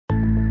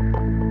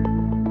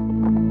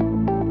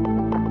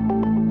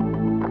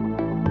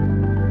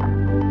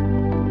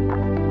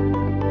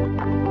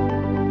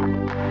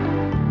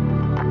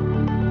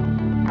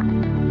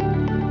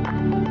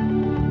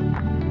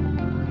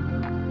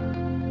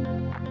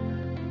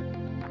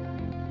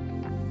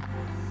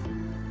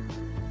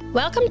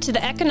Welcome to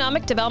the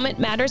Economic Development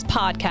Matters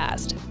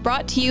podcast,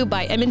 brought to you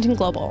by Edmonton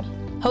Global,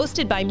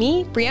 hosted by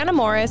me, Brianna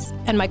Morris,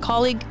 and my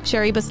colleague,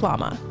 Sherry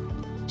Baslama.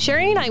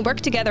 Sherry and I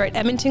work together at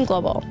Edmonton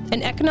Global,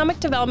 an economic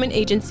development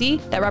agency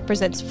that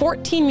represents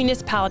 14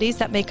 municipalities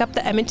that make up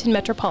the Edmonton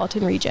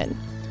metropolitan region.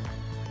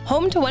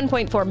 Home to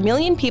 1.4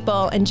 million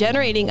people and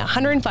generating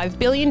 $105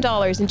 billion in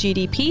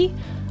GDP,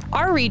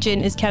 our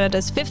region is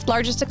Canada's fifth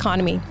largest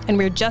economy, and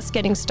we're just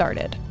getting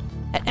started.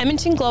 At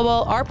Edmonton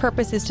Global, our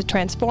purpose is to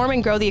transform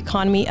and grow the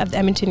economy of the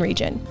Edmonton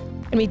region,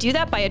 and we do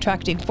that by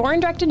attracting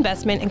foreign direct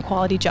investment and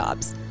quality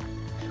jobs.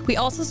 We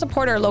also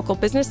support our local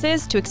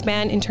businesses to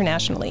expand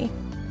internationally.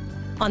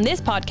 On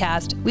this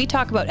podcast, we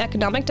talk about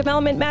economic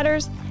development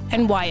matters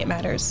and why it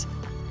matters.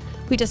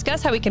 We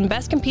discuss how we can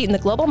best compete in the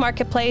global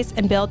marketplace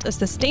and build a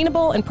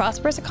sustainable and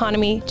prosperous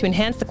economy to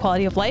enhance the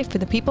quality of life for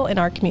the people in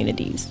our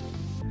communities.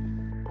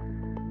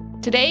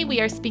 Today,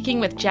 we are speaking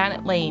with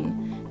Janet Lane.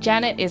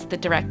 Janet is the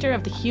director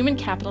of the Human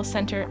Capital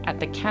Centre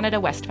at the Canada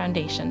West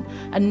Foundation,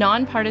 a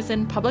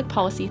nonpartisan public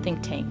policy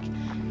think tank.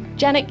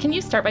 Janet, can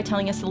you start by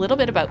telling us a little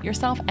bit about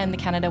yourself and the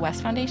Canada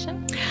West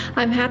Foundation?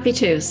 I'm happy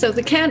to. So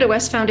the Canada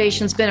West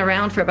Foundation's been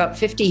around for about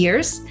 50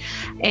 years,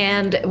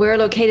 and we're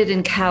located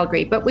in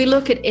Calgary, but we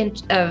look at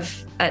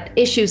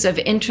issues of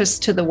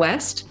interest to the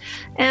West,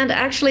 and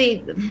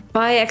actually,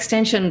 by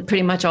extension,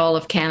 pretty much all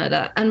of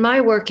Canada. And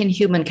my work in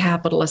human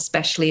capital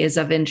especially is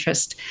of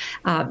interest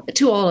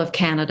to all of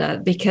Canada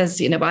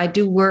because, I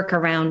do work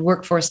around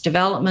workforce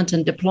development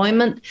and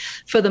deployment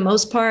for the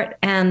most part.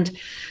 And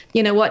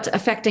what's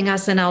affecting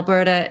us in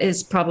Alberta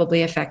is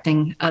probably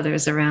affecting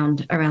others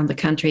around the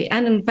country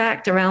and in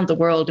fact around the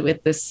world with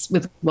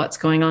what's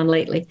going on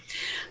lately.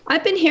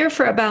 I've been here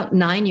for about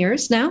 9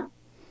 years now.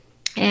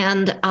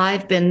 And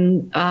I've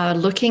been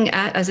looking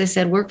at, as I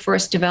said,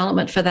 workforce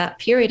development for that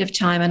period of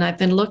time. And I've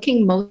been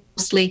looking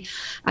mostly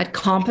at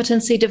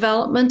competency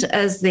development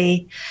as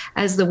the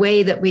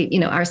way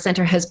that our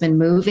center has been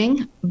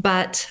moving.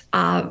 But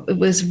it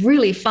was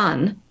really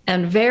fun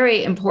and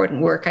very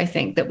important work, I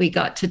think, that we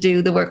got to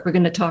do, the work we're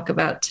going to talk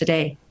about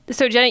today.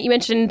 So, Janet, you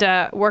mentioned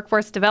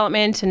workforce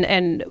development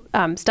and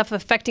stuff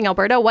affecting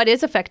Alberta. What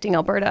is affecting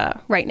Alberta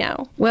right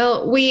now?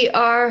 Well,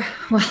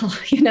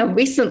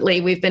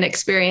 recently we've been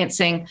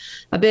experiencing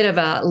a bit of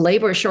a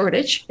labor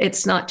shortage.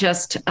 It's not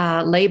just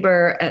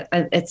labor.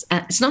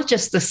 It's not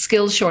just the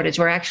skills shortage.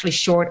 We're actually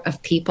short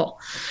of people,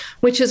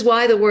 which is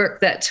why the work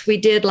that we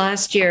did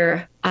last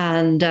year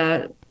and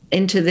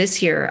into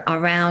this year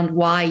around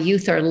why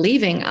youth are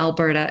leaving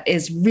Alberta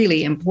is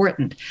really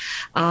important.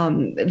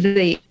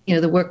 The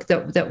work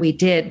that we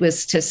did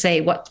was to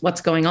say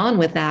what's going on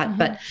with that, mm-hmm.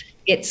 But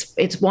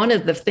it's one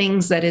of the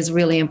things that is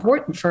really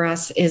important for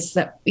us is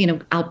that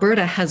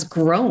Alberta has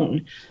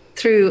grown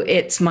through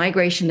its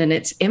migration and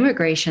its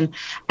immigration,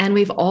 and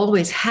we've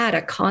always had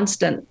a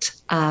constant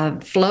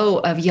flow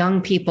of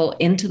young people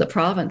into the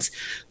province,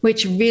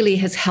 which really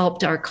has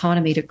helped our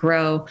economy to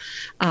grow.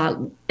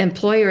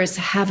 Employers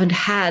haven't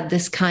had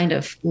this kind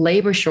of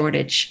labor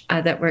shortage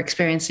that we're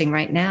experiencing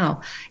right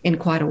now in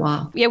quite a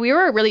while. Yeah, we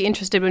were really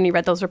interested when we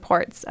read those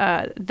reports,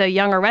 the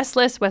Young are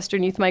Restless,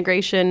 Western Youth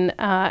Migration,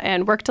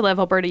 and Work to Live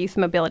Alberta Youth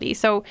Mobility.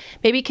 So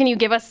maybe can you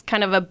give us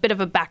kind of a bit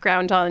of a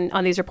background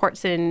on these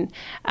reports and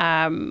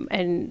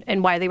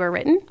why they were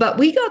written? But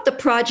we got the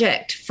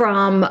project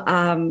from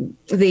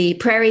the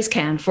Prairies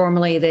Can,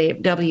 formerly the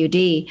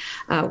WD,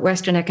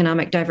 Western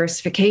Economic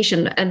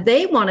Diversification, and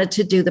they wanted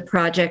to do the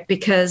project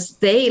because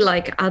they,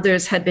 like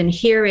others, had been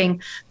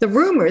hearing the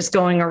rumors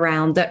going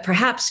around that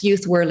perhaps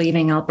youth were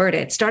leaving Alberta.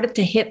 It started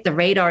to hit the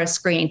radar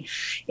screen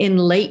in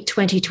late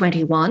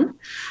 2021.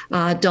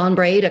 Don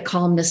Braid, a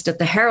columnist at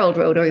the Herald,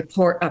 wrote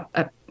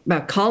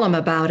a column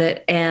about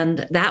it,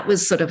 and that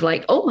was sort of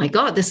like, oh my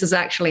God, this is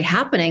actually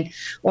happening.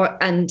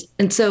 And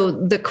so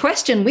the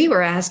question we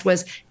were asked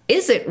was,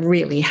 is it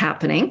really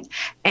happening?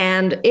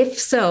 And if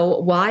so,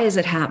 why is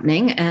it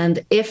happening?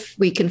 And if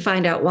we can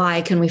find out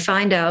why, can we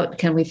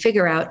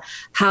figure out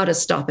how to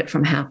stop it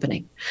from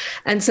happening?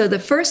 And so the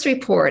first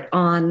report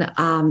on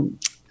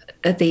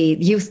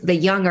the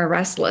Young are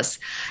Restless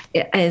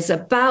is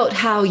about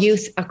how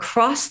youth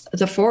across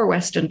the four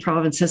Western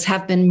provinces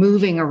have been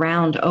moving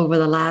around over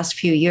the last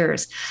few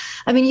years.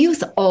 I mean,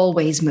 youth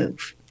always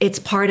move. It's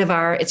part of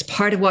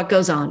what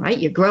goes on, right?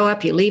 You grow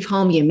up, you leave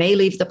home, you may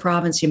leave the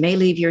province, you may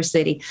leave your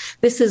city.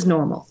 This is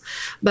normal.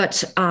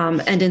 But,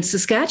 and in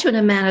Saskatchewan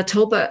and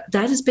Manitoba,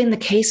 that has been the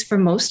case for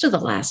most of the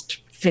last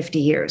 50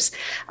 years.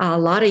 A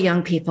lot of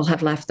young people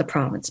have left the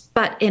province.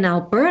 But in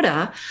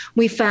Alberta,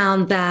 we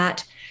found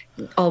that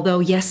although,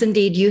 yes,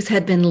 indeed, youth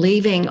had been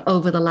leaving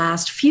over the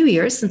last few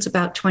years, since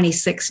about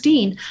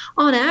 2016,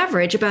 on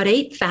average, about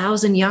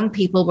 8,000 young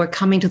people were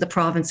coming to the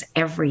province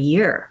every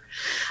year.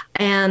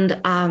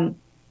 And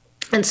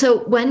so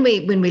when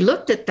we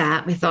looked at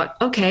that, we thought,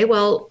 okay,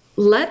 well,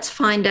 let's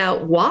find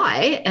out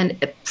why.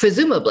 And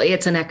presumably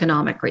it's an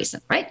economic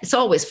reason, right? It's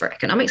always for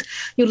economics.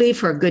 You leave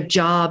for a good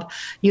job,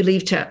 you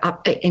leave to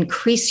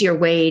increase your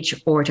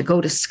wage or to go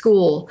to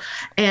school.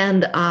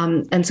 And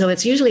so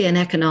it's usually an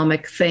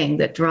economic thing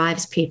that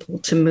drives people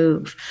to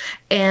move.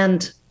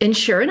 And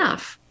sure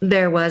enough,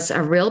 there was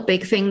a real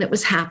big thing that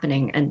was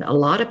happening. And a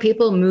lot of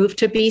people moved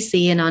to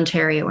BC and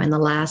Ontario in the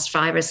last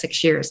 5 or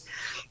 6 years.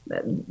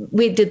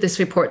 We did this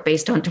report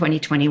based on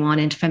 2021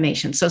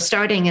 information. So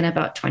starting in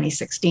about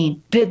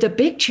 2016, the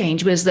big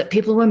change was that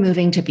people were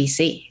moving to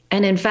BC.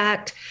 And in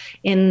fact,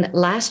 in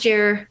last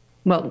year,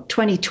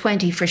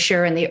 2020 for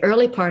sure, in the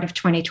early part of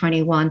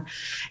 2021,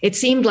 it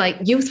seemed like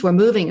youth were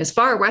moving as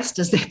far west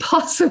as they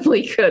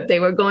possibly could. They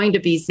were going to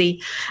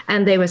BC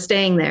and they were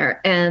staying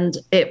there. And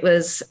it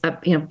was,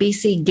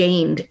 BC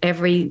gained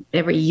every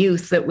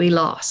youth that we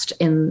lost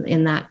in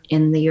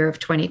the year of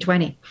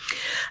 2020.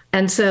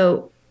 And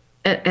so,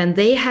 and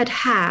they had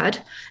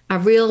a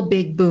real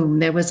big boom.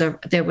 There was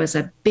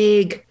a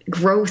big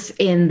growth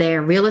in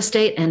their real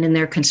estate and in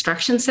their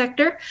construction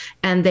sector,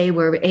 and they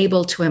were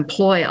able to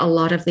employ a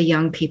lot of the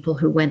young people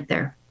who went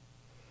there.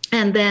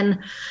 And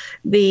then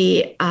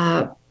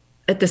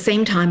at the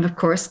same time, of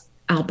course,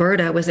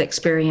 Alberta was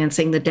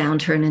experiencing the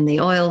downturn in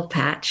the oil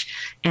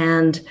patch,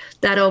 and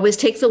that always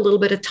takes a little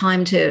bit of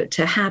time to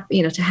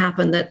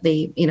happen.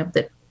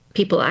 That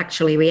people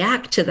actually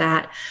react to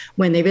that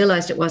when they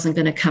realized it wasn't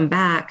going to come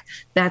back.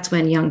 That's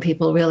when young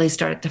people really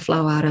started to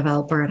flow out of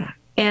Alberta.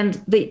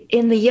 And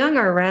in the Young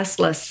Are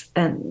Restless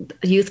and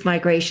youth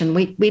migration,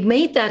 we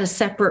made that a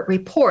separate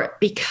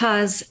report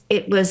because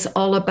it was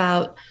all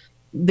about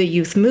the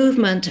youth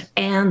movement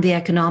and the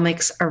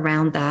economics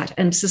around that.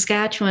 And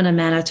Saskatchewan and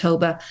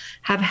Manitoba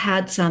have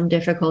had some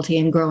difficulty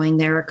in growing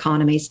their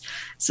economies.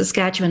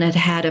 Saskatchewan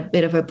had a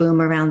bit of a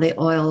boom around the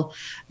oil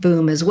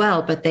boom as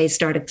well, but they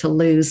started to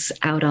lose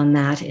out on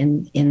that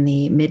in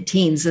the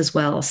mid-teens as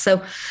well.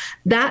 So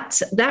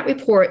that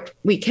report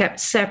we kept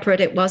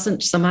separate. It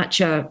wasn't so much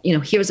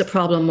here's a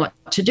problem, what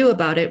to do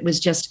about it. It was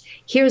just,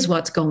 here's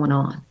what's going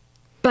on.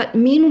 But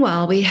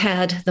meanwhile, we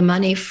had the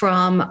money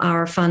from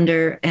our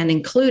funder and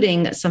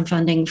including some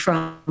funding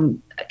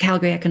from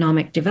Calgary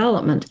Economic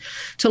Development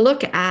to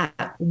look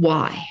at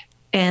why.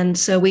 And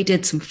so we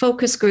did some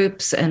focus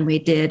groups and we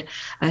did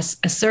a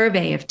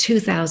survey of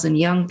 2,000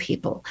 young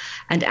people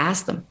and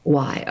asked them,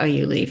 why are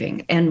you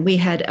leaving? And we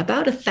had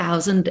about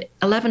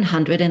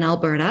 1,100 in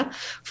Alberta,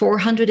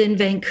 400 in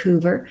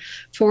Vancouver,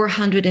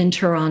 400 in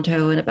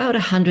Toronto, and about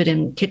 100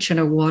 in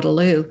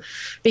Kitchener-Waterloo,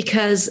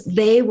 because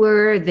they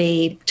were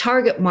the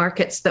target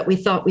markets that we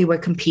thought we were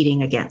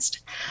competing against.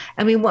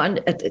 And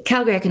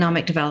Calgary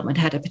Economic Development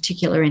had a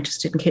particular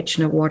interest in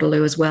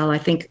Kitchener-Waterloo as well, I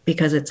think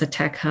because it's a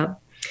tech hub.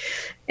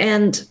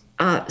 And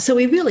so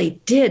we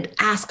really did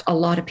ask a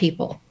lot of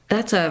people.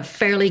 That's a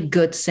fairly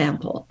good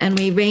sample. And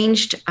we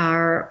ranged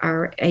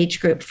our age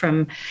group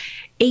from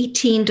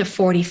 18 to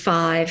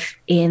 45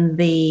 in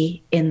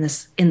the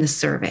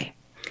survey.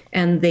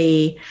 And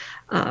the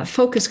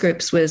focus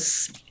groups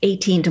was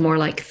 18 to more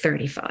like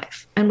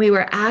 35. And we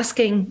were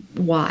asking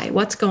why,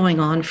 what's going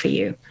on for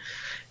you?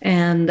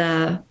 And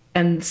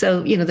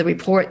so, the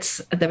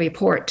report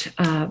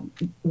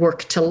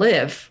Work to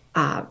Live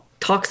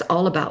talks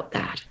all about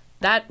that.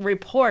 That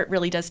report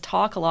really does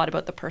talk a lot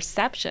about the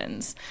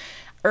perceptions.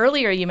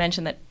 Earlier, you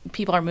mentioned that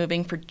people are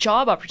moving for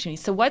job opportunities.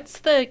 So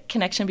what's the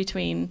connection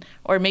between,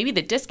 or maybe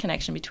the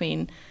disconnection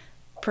between,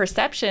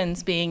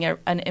 perceptions being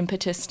an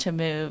impetus to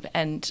move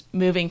and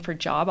moving for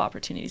job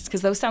opportunities?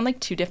 Because those sound like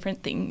two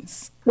different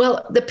things.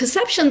 Well, the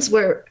perceptions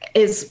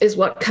is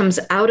what comes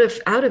out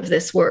of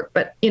this work.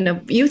 But,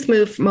 youth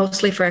move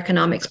mostly for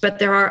economics, but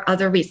there are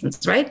other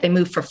reasons, right? They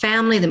move for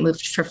family, they move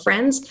for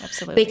friends.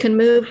 Absolutely. They can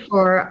move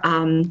for,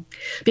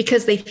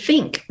 because they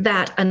think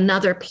that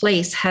another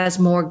place has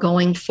more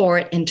going for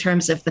it in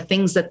terms of the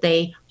things that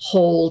they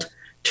hold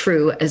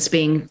true as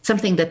being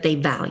something that they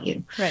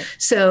value. Right.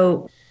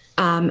 So,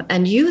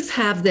 and youth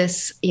have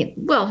this,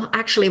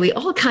 actually, we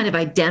all kind of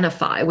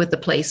identify with the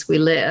place we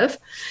live.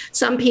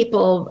 Some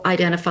people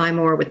identify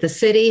more with the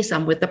city,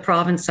 some with the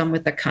province, some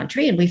with the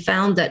country. And we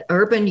found that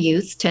urban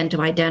youth tend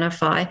to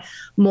identify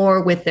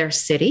more with their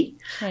city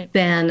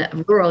than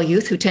rural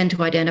youth, who tend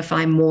to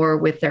identify more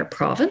with their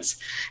province.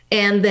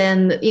 And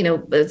then,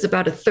 it's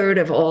about a third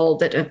of all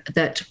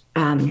that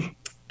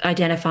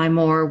identify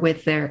more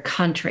with their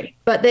country.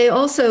 But they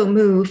also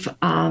move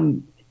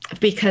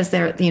because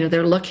they're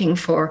looking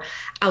for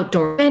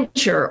outdoor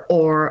adventure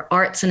or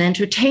arts and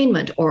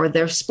entertainment or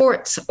their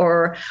sports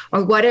or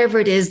whatever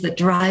it is that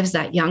drives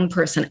that young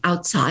person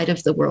outside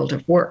of the world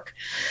of work.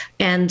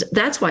 And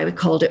that's why we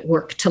called it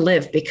Work to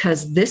Live,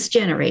 because this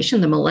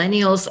generation, the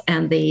millennials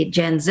and the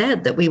Gen Z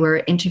that we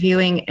were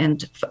interviewing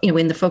and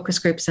in the focus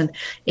groups and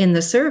in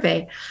the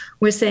survey,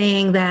 were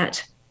saying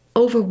that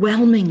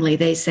overwhelmingly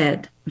they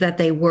said that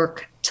they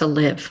work to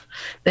live,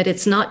 that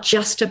it's not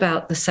just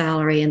about the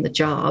salary and the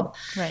job.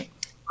 Right.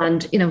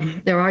 And,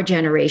 there are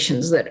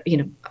generations that,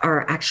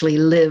 are actually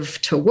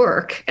live to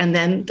work. And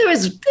then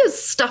there's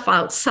stuff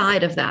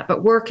outside of that.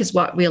 But work is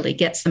what really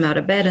gets them out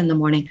of bed in the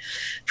morning.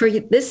 For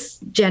this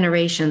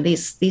generation,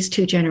 these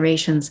two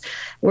generations,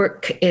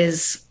 work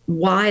is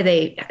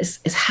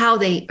is how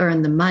they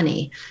earn the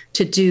money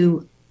to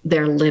do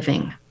their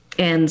living.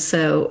 And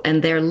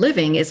their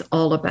living is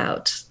all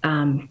about,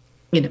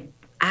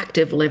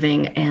 active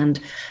living and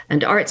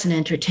arts and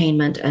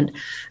entertainment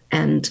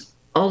and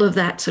all of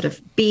that sort of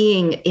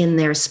being in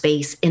their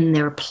space, in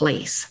their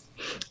place.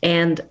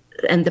 And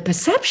the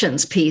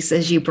perceptions piece,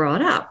 as you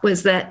brought up,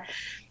 was that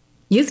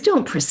youth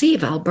don't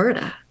perceive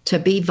Alberta to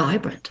be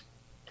vibrant.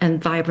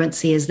 And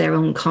vibrancy is their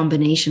own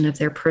combination of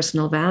their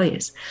personal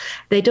values.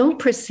 They don't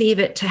perceive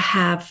it to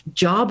have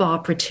job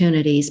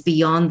opportunities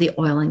beyond the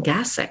oil and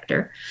gas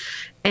sector.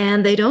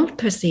 And they don't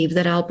perceive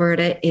that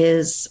Alberta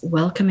is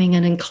welcoming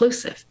and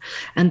inclusive.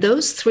 And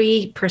those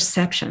three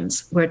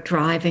perceptions were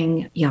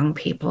driving young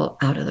people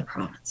out of the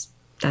province.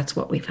 That's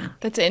what we found.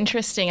 That's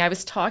interesting. I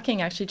was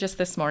talking actually just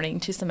this morning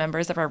to some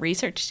members of our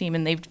research team,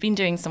 and they've been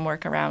doing some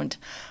work around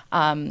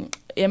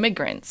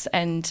immigrants.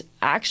 And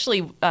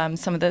actually,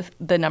 some of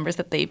the numbers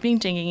that they've been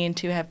digging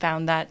into have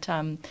found that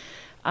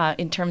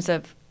in terms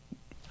of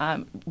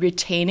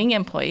retaining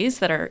employees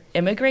that are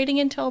immigrating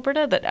into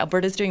Alberta, that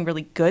Alberta is doing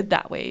really good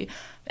that way.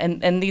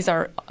 And these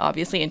are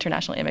obviously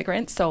international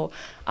immigrants. So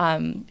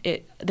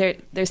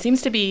there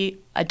seems to be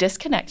a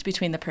disconnect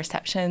between the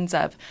perceptions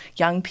of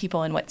young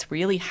people and what's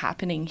really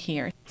happening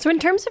here. So in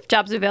terms of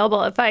jobs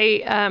available, if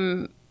I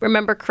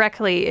remember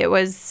correctly, it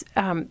was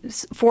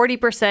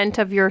 40%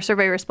 of your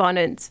survey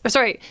respondents,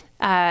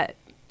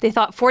 they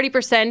thought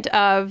 40%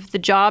 of the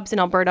jobs in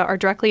Alberta are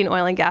directly in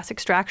oil and gas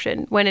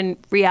extraction, when in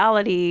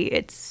reality,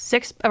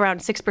 it's around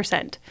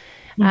 6%.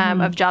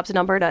 Of jobs in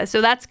Alberta.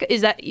 So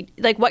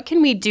what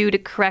can we do to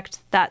correct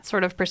that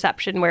sort of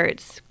perception where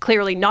it's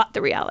clearly not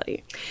the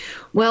reality?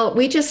 Well,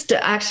 we just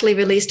actually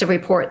released a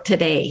report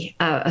today,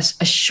 a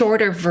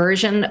shorter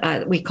version.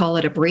 We call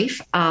it a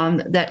brief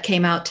that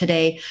came out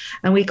today.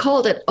 And we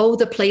called it, Oh,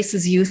 the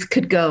Places Youth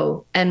Could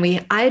Go. And we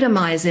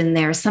itemize in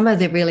there some of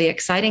the really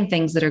exciting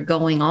things that are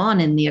going on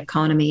in the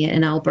economy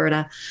in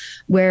Alberta,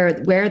 where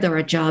there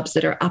are jobs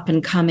that are up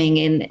and coming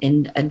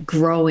and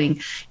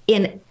growing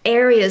in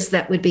areas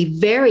that would be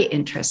very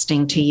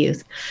interesting to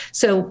youth.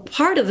 So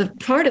part of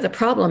the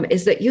problem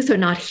is that youth are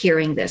not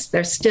hearing this.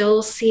 They're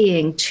still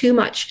seeing too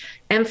much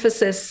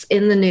emphasis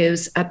in the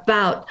news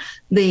about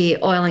the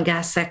oil and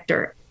gas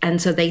sector.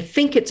 And so they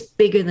think it's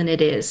bigger than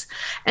it is.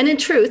 And in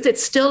truth,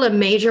 it's still a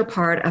major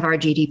part of our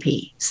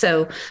GDP.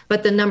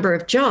 But the number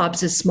of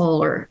jobs is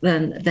smaller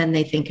than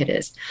they think it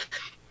is.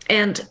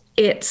 And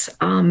it's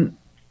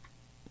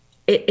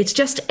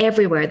just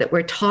everywhere that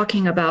we're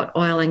talking about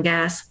oil and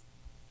gas.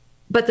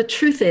 But the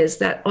truth is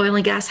that oil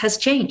and gas has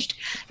changed.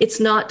 It's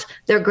not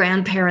their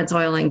grandparents'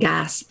 oil and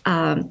gas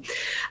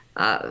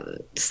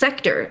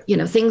sector.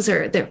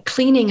 They're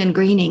cleaning and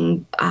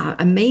greening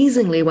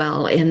amazingly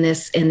well in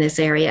this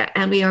area.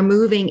 And we are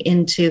moving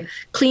into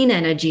clean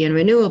energy and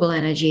renewable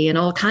energy and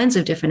all kinds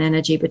of different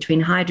energy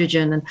between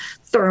hydrogen and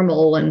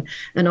thermal and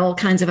all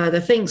kinds of other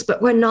things.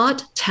 But we're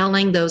not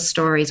telling those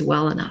stories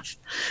well enough.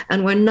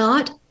 And we're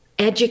not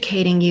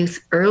educating youth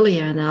early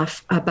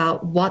enough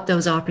about what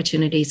those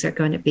opportunities are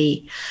going to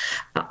be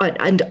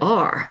and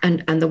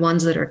the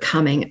ones that are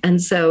coming.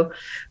 And so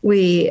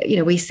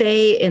we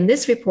say in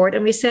this report,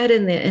 and we said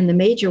in the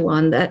major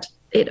one, that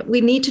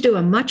we need to do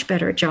a much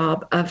better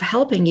job of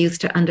helping youth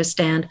to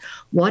understand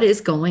what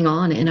is going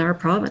on in our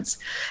province.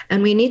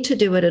 And we need to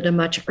do it at a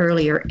much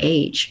earlier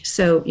age.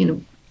 So,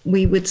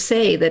 we would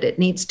say that it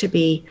needs to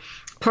be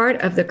part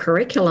of the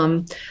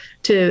curriculum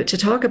to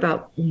talk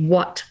about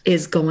what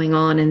is going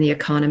on in the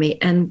economy.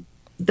 And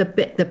the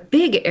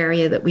big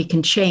area that we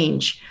can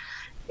change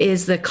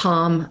is the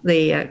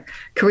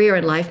career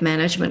and life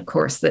management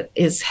course that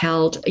is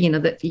held,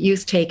 that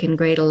youth take in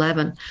grade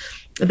 11,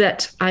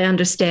 that I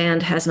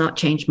understand has not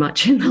changed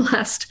much in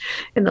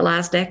the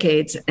last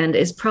decades, and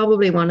is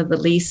probably one of the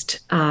least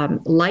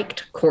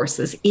liked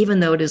courses, even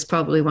though it is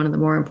probably one of the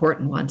more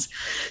important ones.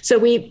 So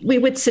we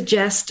would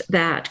suggest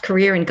that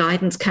career and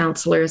guidance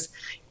counselors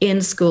in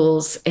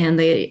schools and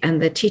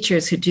the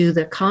teachers who do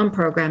the COM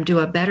program do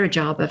a better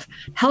job of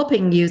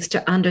helping youth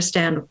to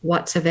understand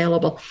what's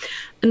available.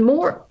 And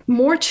more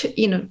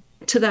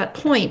to that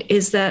point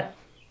is that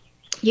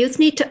youth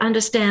need to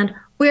understand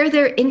where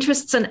their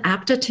interests and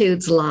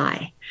aptitudes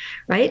lie,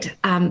 right?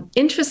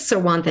 Interests are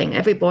one thing.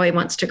 Every boy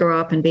wants to grow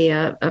up and be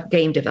a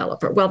game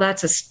developer. Well,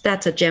 that's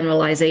a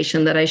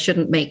generalization that I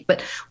shouldn't make,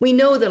 but we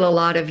know that a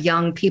lot of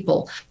young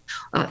people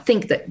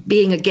think that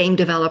being a game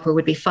developer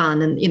would be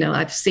fun. And,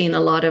 I've seen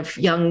a lot of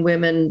young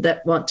women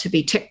that want to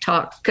be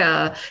TikTok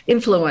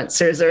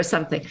influencers or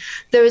something.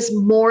 There's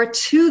more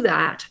to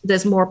that.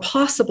 There's more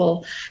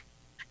possible.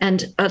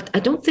 And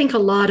I don't think a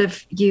lot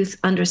of youth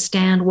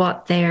understand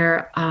what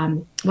their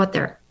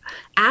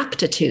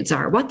aptitudes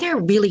are, what they're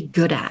really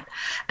good at.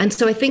 And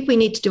so I think we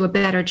need to do a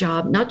better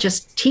job, not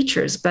just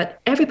teachers, but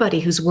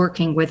everybody who's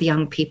working with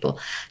young people,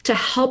 to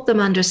help them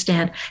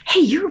understand,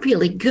 hey, you're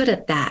really good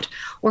at that.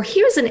 Or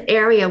here's an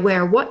area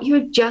where what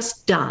you've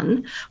just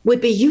done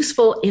would be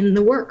useful in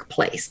the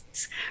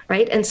workplace,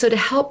 right? And so to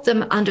help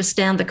them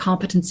understand the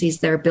competencies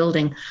they're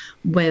building,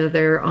 whether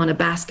they're on a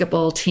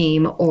basketball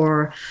team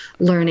or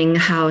learning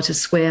how to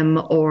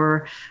swim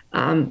or,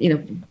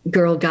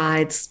 Girl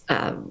Guides,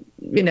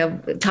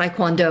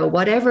 Taekwondo,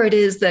 whatever it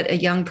is that a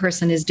young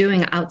person is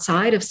doing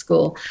outside of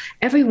school,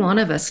 every one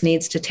of us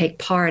needs to take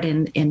part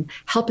in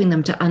helping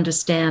them to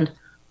understand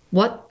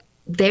what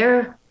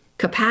their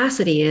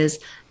capacity is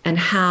and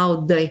how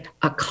the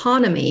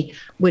economy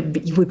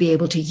would be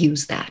able to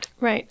use that.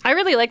 Right. I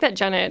really like that,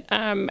 Janet.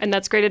 And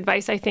that's great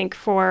advice, I think,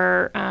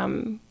 for,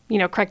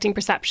 correcting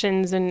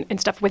perceptions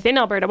and stuff within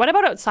Alberta. What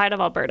about outside of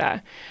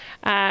Alberta?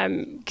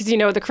 Because,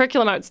 the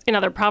curriculum in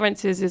other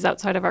provinces is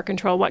outside of our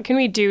control. What can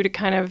we do to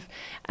kind of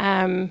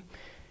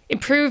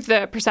improve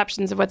the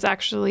perceptions of what's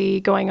actually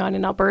going on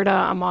in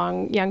Alberta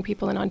among young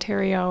people in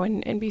Ontario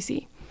and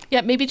BC?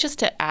 Yeah, maybe just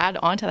to add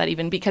on to that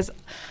even, because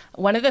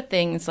one of the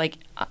things, like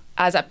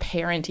as a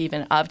parent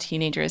even of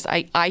teenagers,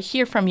 I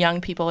hear from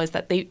young people is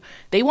that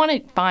they want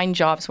to find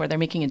jobs where they're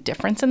making a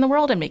difference in the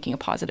world and making a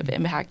positive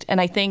impact. And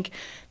I think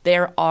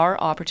there are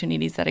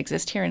opportunities that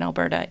exist here in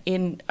Alberta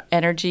in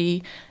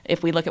energy.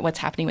 If we look at what's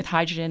happening with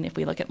hydrogen, if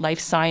we look at life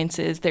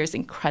sciences, there's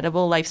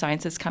incredible life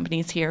sciences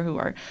companies here who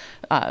are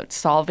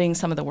solving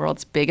some of the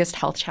world's biggest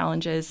health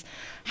challenges.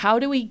 How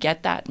do we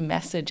get that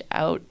message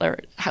out, or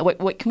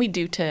what can we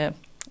do to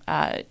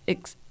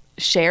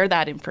share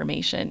that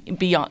information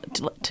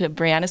beyond, to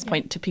Brianna's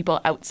point, to people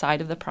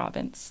outside of the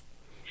province?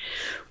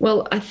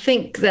 Well, I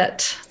think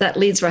that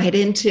leads right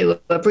into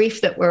a brief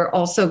that we're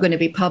also going to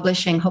be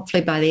publishing,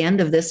 hopefully by the end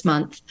of this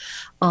month,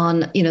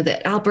 on,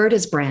 that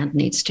Alberta's brand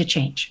needs to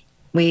change.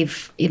 We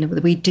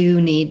do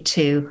need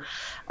to,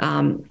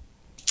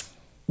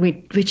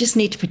 we just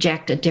need to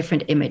project a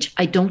different image.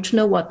 I don't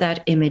know what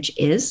that image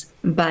is,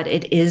 but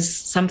it is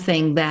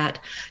something that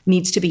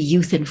needs to be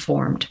youth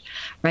informed,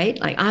 right?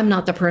 Like, I'm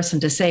not the person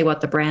to say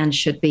what the brand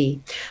should be,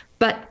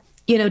 but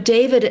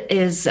David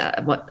is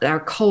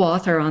our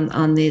co-author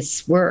on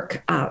this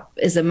work,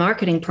 is a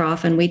marketing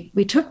prof, and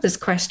we took this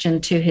question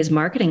to his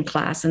marketing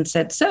class and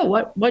said, so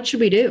what should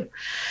we do?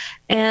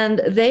 And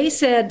they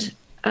said,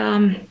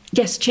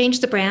 yes,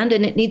 change the brand,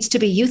 and it needs to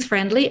be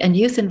youth-friendly and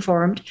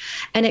youth-informed,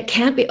 and it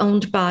can't be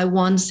owned by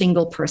one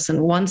single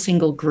person, one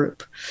single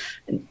group.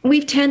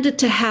 We've tended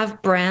to have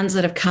brands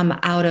that have come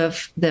out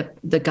of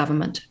the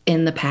government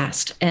in the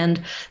past,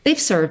 and they've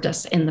served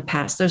us in the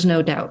past, there's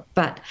no doubt.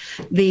 But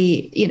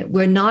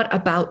we're not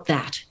about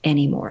that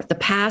anymore. The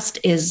past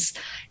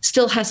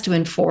still has to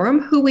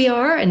inform who we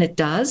are, and it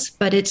does,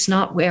 but it's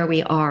not where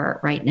we are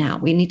right now.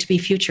 We need to be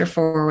future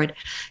forward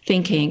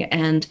thinking,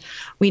 and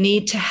we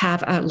need to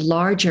have a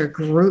larger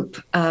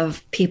group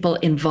of people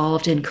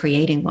involved in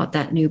creating what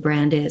that new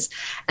brand is.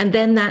 And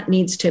then that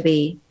needs to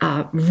be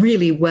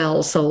really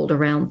well sold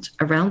around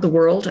the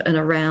world and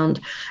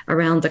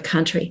around the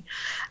country.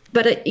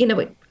 But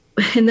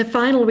in the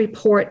final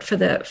report for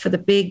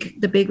the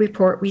big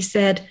report, we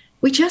said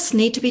we just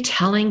need to be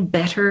telling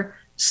better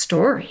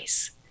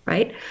stories.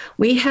 Right?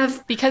 We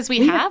have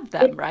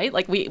them, right?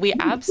 Like we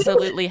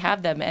absolutely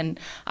have them. And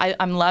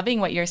I'm loving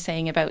what you're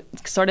saying about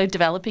sort of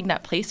developing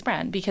that place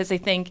brand, because I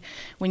think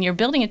when you're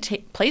building a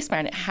place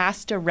brand, it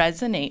has to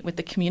resonate with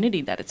the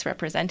community that it's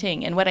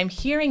representing. And what I'm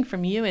hearing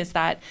from you is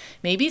that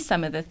maybe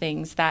some of the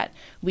things that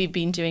we've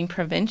been doing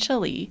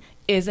provincially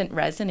isn't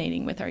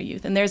resonating with our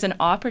youth. And there's an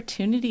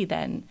opportunity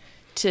then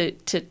to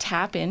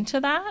tap into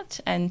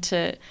that and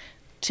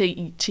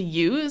to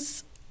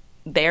use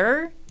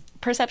their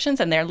perceptions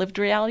and their lived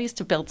realities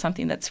to build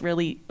something that's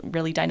really,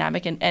 really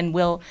dynamic and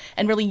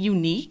really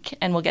unique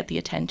and will get the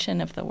attention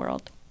of the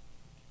world.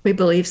 We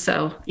believe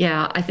so.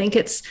 Yeah, I think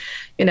it's,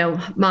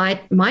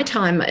 my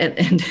time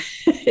and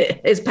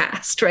is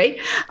past, right?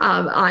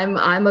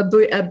 I'm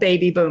a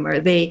baby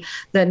boomer. The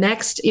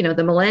next, the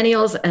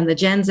millennials and the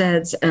Gen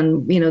Zs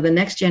and, the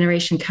next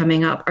generation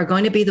coming up are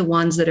going to be the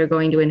ones that are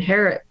going to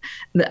inherit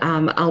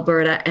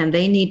Alberta, and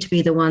they need to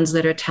be the ones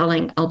that are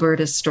telling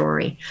Alberta's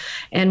story.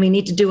 And we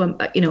need to do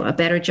a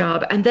better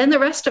job. And then the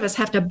rest of us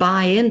have to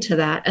buy into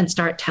that and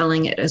start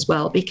telling it as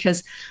well,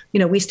 because,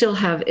 we still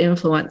have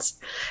influence.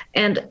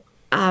 And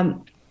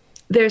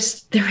there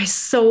is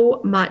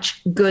so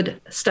much good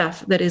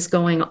stuff that is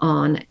going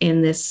on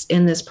in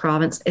this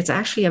province. It's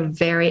actually a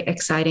very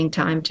exciting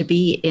time to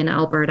be in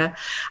Alberta.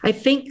 I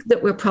think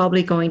that we're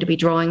probably going to be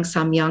drawing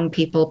some young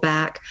people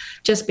back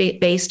just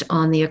based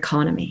on the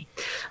economy.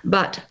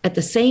 But at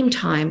the same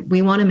time,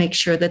 we want to make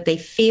sure that they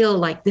feel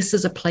like this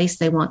is a place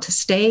they want to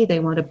stay. They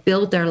want to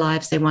build their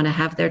lives. They want to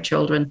have their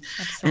children.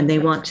 Absolutely. And they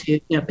want to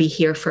be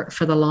here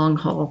for the long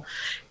haul.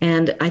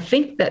 And I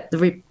think that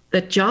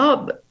the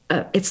job,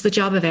 it's the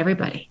job of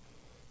everybody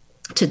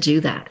to do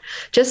that.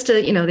 Just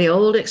to, the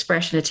old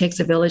expression, it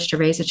takes a village to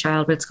raise a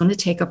child, but it's going to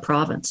take a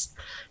province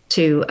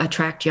to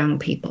attract young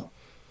people.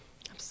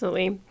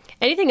 Absolutely.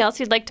 Anything else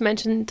you'd like to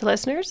mention to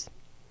listeners?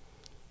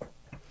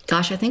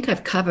 Gosh, I think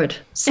I've covered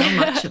so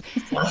much of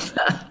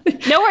stuff.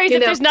 No worries.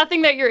 If there's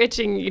nothing that you're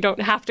itching, you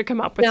don't have to come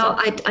up with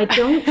something. I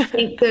don't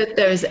think that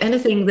there's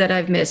anything that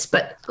I've missed.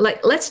 But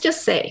let's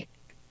just say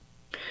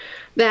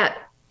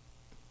that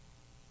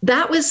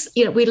was,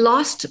 we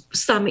lost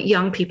some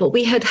young people.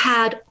 We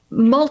had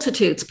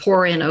multitudes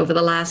pour in over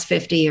the last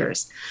 50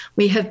 years.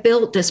 We have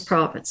built this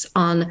province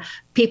on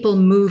people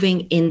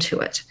moving into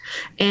it.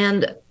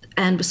 And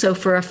so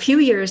for a few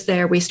years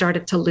there, we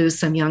started to lose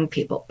some young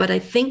people. But I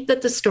think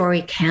that the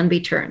story can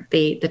be turned.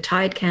 The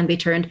tide can be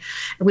turned.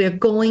 We've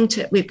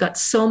got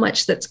so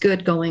much that's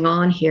good going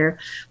on here.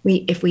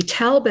 If we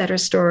tell better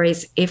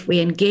stories, if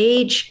we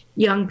engage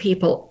young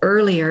people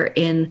earlier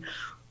in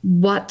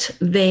what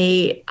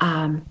they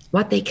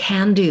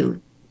can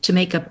do to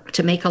make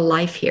a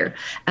life here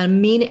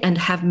and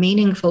have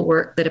meaningful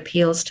work that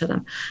appeals to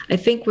them, I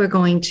think we're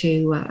going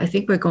to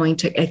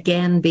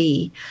again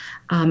be,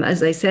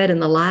 as I said in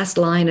the last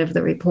line of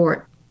the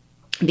report,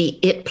 the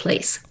it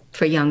place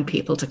for young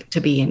people to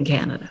be in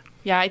Canada.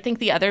 Yeah, I think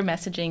the other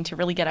messaging to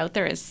really get out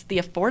there is the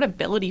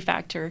affordability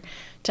factor.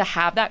 To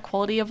have that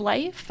quality of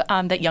life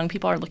that young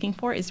people are looking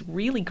for is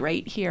really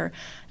great here.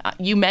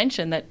 You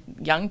mentioned that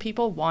young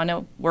people want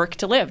to work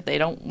to live. They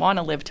don't want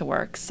to live to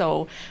work.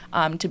 So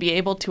to be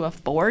able to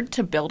afford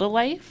to build a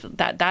life,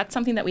 that's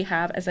something that we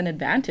have as an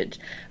advantage.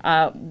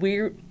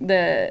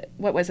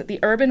 The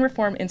Urban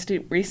Reform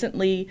Institute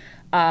recently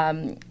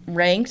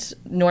ranked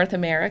North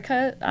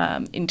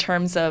America in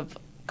terms of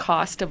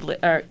cost of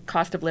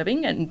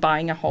living and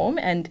buying a home,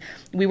 and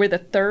we were the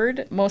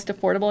third most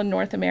affordable in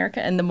North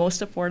America and the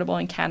most affordable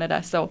in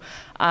Canada. So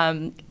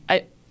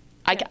I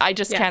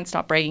just can't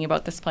stop bragging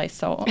about this place.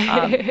 So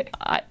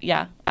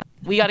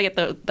we got to get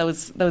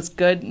those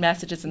good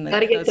messages and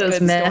those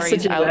good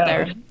stories out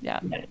there. Yeah.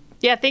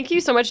 Yeah, thank you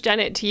so much,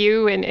 Janet, to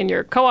you and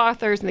your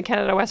co-authors and the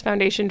Canada West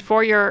Foundation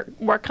for your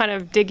work kind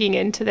of digging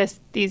into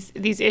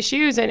these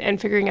issues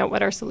and figuring out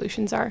what our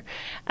solutions are.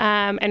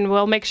 And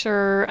we'll make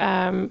sure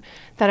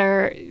that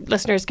our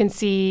listeners can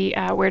see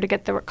where to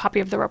get the copy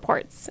of the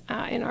reports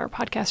in our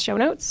podcast show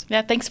notes.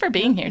 Yeah, thanks for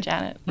being here,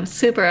 Janet.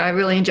 Super. I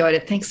really enjoyed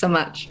it. Thanks so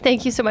much.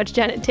 Thank you so much,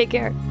 Janet. Take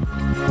care.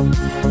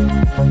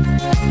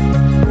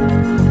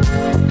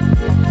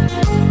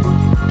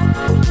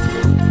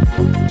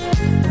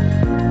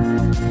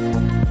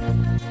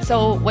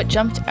 So what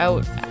jumped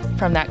out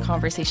from that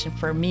conversation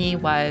for me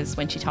was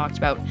when she talked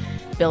about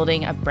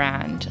building a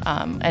brand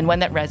and one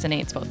that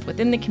resonates both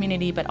within the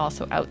community but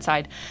also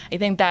outside. I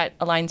think that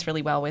aligns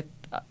really well with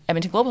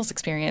Edmonton Global's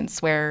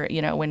experience where,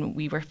 when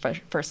we were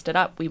first stood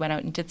up, we went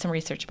out and did some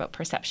research about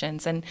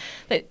perceptions. And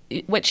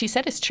what she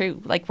said is true.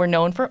 Like, we're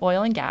known for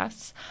oil and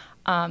gas.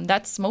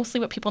 That's mostly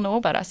what people know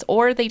about us,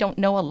 or they don't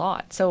know a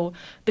lot. So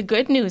the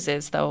good news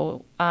is,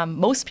 though,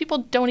 most people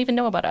don't even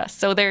know about us.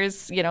 So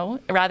there's,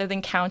 rather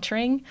than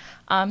countering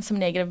some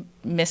negative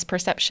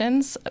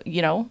misperceptions,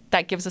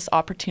 that gives us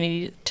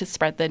opportunity to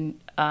spread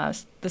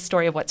the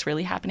story of what's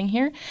really happening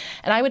here.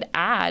 And I would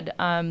add,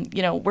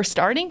 we're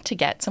starting to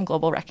get some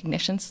global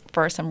recognitions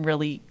for some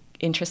really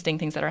interesting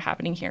things that are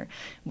happening here.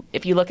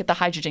 If you look at the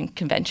hydrogen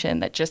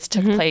convention that just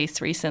took place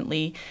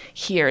recently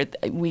here,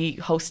 we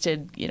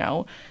hosted,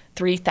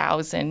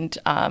 3,000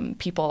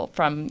 people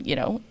from,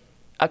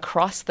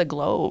 across the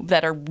globe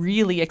that are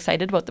really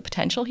excited about the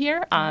potential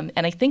here. And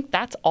I think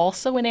that's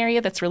also an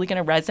area that's really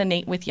going to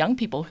resonate with young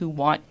people who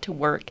want to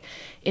work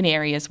in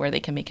areas where they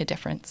can make a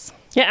difference.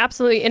 Yeah,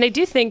 absolutely. And I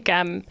do think,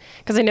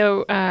 because I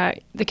know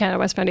the Canada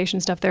West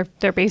Foundation stuff,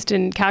 they're based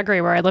in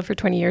Calgary, where I lived for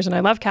 20 years, and I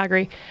love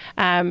Calgary.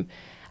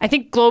 I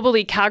think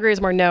globally, Calgary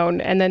is more known,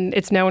 and then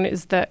it's known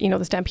as the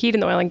Stampede in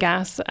the oil and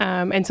gas.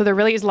 And so there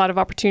really is a lot of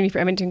opportunity for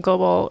Edmonton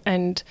Global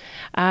and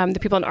the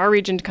people in our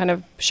region to kind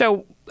of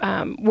show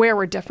where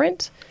we're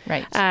different.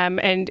 Right.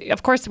 And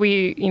of course,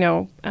 we,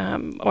 oil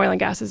and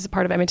gas is a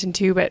part of Edmonton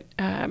too, but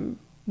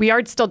we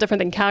are still different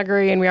than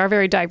Calgary, and we are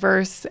very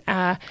diverse.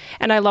 And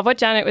I love what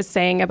Janet was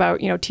saying about,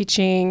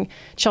 teaching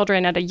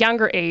children at a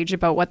younger age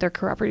about what their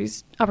career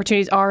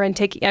opportunities are and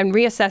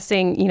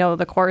reassessing,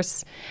 the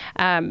course.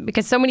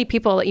 Because so many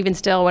people, even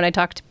still, when I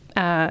talk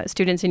to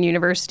students in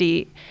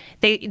university,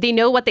 they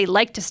know what they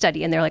like to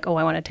study, and they're like, oh,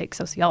 I want to take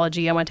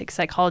sociology, I want to take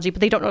psychology,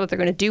 but they don't know what they're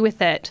going to do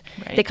with it.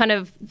 Right. They kind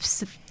of,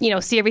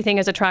 see everything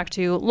as a track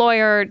to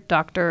lawyer,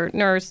 doctor,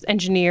 nurse,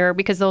 engineer,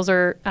 because those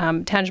are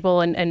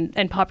tangible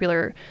and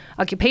popular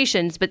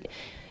occupations. But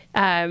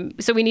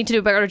so we need to do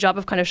a better job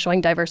of kind of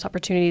showing diverse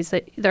opportunities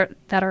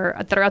that are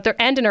out there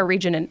and in our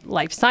region, in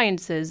life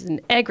sciences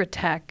and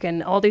agri-tech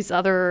and all these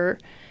other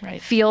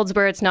fields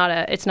where it's not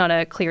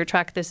a clear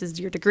track. This is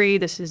your degree.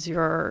 This is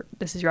your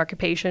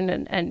occupation,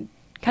 and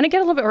kind of get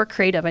a little bit more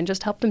creative and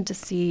just help them to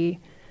see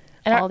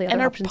all the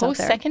other options out there. And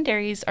our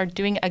post-secondaries are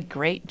doing a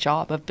great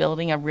job of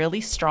building a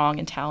really strong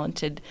and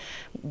talented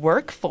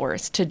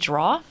workforce to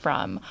draw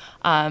from.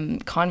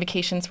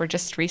 Convocations were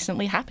just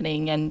recently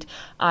happening, and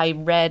I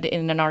read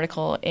in an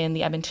article in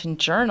the Edmonton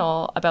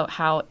Journal about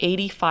how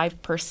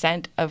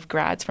 85% of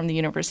grads from the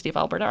University of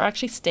Alberta are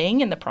actually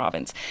staying in the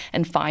province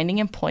and finding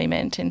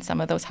employment in some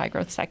of those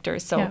high-growth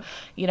sectors. So,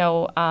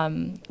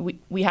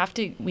 we have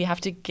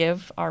to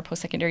give our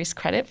post-secondaries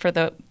credit for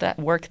that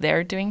work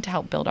they're doing to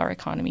help build our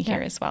economy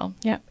here as well.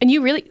 Yeah, and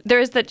there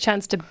is that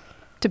chance to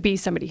be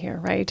somebody here,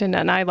 right? And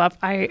I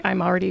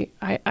already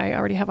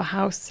have a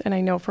house, and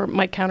I know for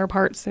my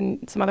counterparts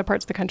in some other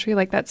parts of the country,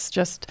 like that's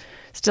just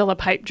still a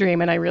pipe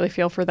dream, and I really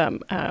feel for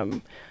them.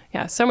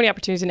 So many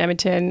opportunities in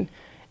Edmonton,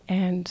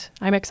 and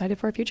I'm excited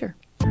for our future.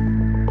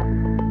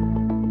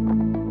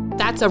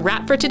 That's a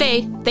wrap for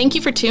today. Thank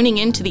you for tuning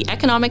in to the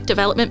Economic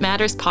Development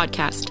Matters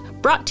podcast,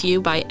 brought to you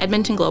by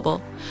Edmonton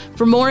Global.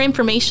 For more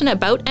information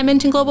about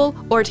Edmonton Global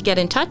or to get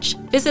in touch,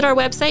 visit our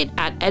website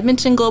at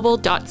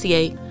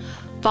edmontonglobal.ca.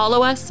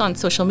 Follow us on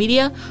social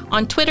media,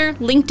 on Twitter,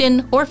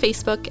 LinkedIn, or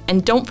Facebook,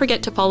 and don't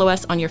forget to follow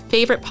us on your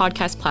favorite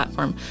podcast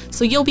platform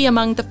so you'll be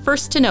among the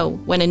first to know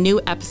when a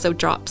new episode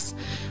drops.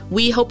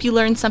 We hope you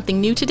learned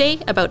something new today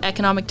about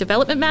economic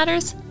development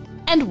matters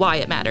and why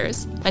it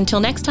matters.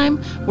 Until next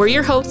time, we're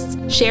your hosts,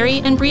 Sherry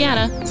and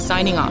Brianna,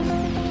 signing off.